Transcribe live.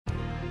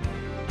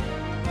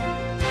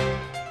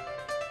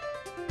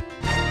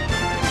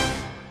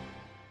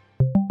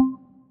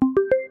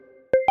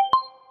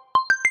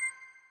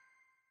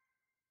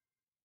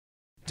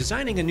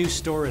Designing a new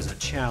store is a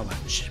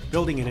challenge.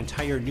 Building an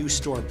entire new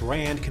store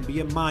brand can be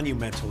a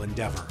monumental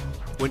endeavor.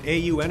 When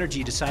AU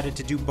Energy decided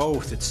to do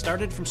both, it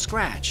started from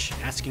scratch,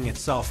 asking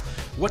itself,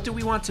 what do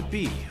we want to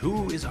be?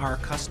 Who is our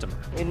customer?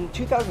 In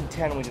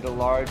 2010, we did a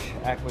large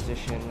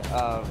acquisition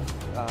of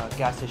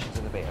gas stations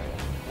in the Bay Area.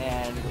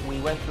 And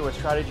we went through a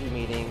strategy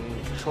meeting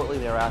shortly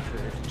thereafter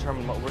to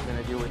determine what we're going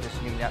to do with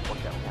this new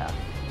network that we have.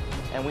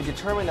 And we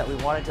determined that we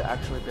wanted to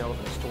actually build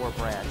a store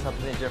brand,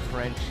 something to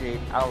differentiate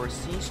our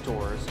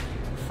C-stores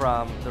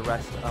from the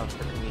rest of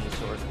the convenience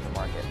stores in the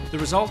market. The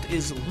result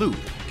is Loop,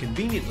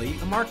 conveniently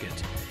a market,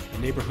 a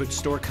neighborhood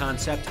store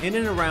concept in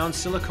and around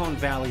Silicon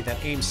Valley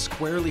that aims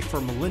squarely for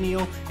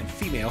millennial and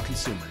female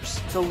consumers.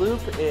 So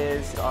Loop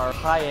is our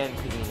high-end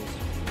convenience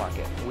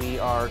market. We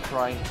are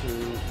trying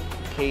to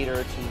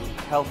cater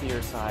to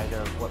healthier side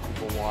of what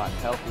people want,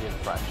 healthy and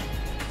fresh.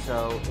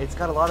 So it's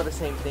got a lot of the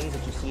same things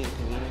that you see in a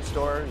convenience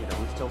store. You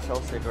know, we still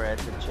sell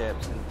cigarettes and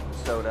chips and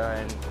soda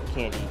and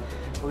candy.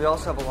 But we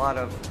also have a lot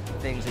of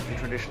things that you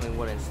traditionally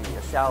wouldn't see.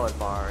 A salad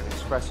bar, an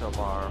espresso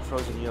bar,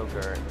 frozen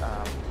yogurt,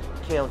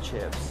 kale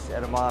chips,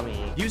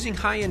 edamame. Using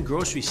high-end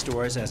grocery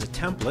stores as a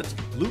template,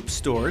 Loop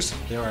stores,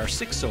 there are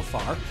 6 so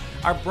far,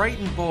 are bright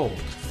and bold,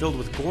 filled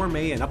with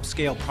gourmet and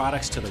upscale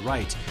products to the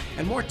right,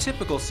 and more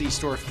typical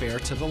C-store fare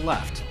to the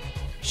left.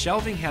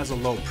 Shelving has a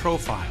low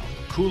profile,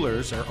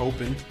 coolers are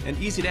open and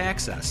easy to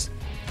access.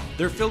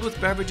 They're filled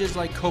with beverages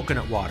like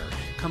coconut water,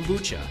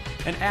 kombucha,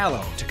 and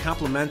aloe to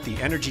complement the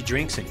energy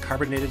drinks and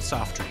carbonated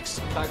soft drinks.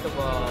 Pack of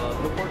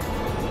Newport?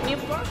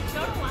 Newport,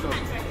 soda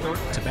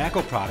 100.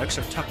 Tobacco products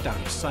are tucked out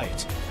of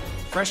sight.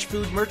 Fresh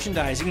food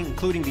merchandising,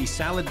 including the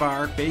salad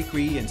bar,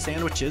 bakery, and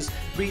sandwiches,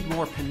 read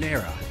more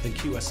Panera than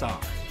QSR.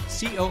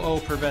 COO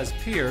Pervez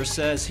Pierce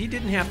says he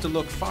didn't have to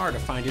look far to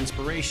find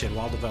inspiration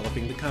while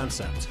developing the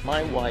concept.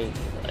 My wife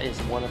is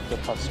one of the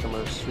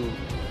customers who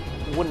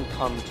wouldn't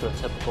come to a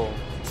typical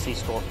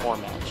C-store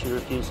format. She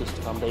refuses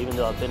to come, but even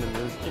though I've been in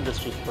the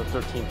industry for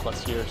 13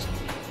 plus years,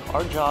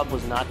 our job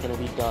was not going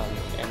to be done,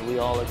 and we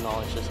all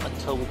acknowledge this,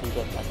 until we can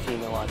get that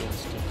female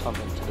audience to come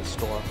into the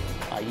store.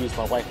 I use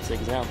my wife as an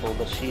example,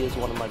 but she is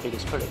one of my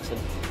biggest critics, and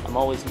I'm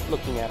always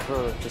looking at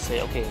her to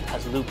say, okay,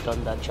 has Loop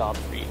done that job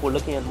for you? We're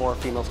looking at more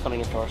females coming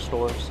into our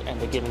stores, and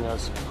they're giving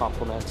us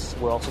compliments.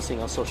 We're also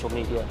seeing on social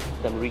media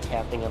them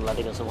recapping and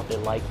letting us know what they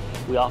like.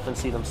 We often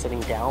see them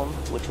sitting down,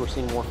 which we're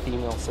seeing more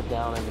females sit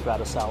down and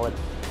grab a salad,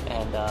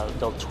 and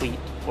they'll tweet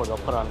or they'll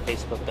put on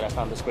Facebook that I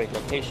found this great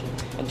location.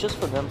 And just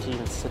for them to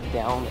even sit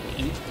down and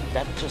eat,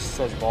 that just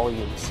says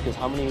volumes, because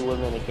how many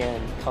women,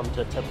 again, come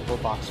to a typical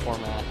box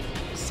format,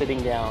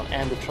 sitting down,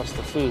 and to trust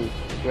the food,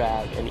 to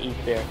grab and eat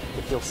there,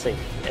 to feel safe,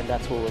 and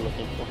that's what we're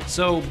looking for.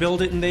 So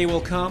build it and they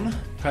will come?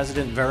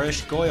 President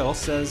Varish Goyal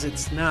says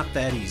it's not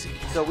that easy.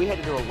 So we had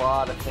to do a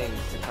lot of things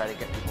to try to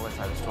get people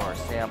inside the store.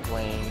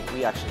 Sampling,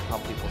 we actually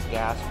pumped people's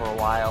gas for a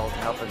while to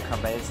help them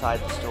come inside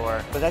the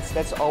store. But that's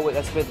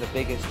been the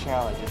biggest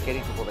challenge, is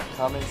getting people to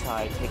come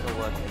inside, take a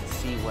look, and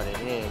see what it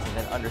is, and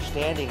then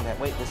understanding that,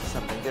 wait, this is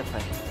something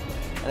different.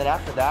 And then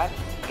after that,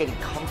 getting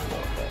comfortable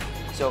with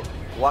it. So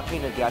walking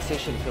into a gas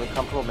station and feeling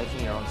comfortable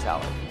making your own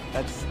salad.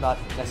 That's not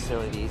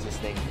necessarily the easiest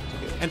thing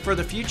to do. And for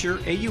the future,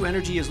 AU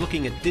Energy is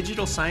looking at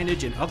digital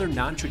signage and other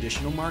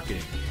non-traditional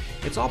marketing.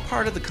 It's all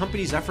part of the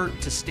company's effort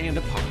to stand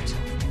apart.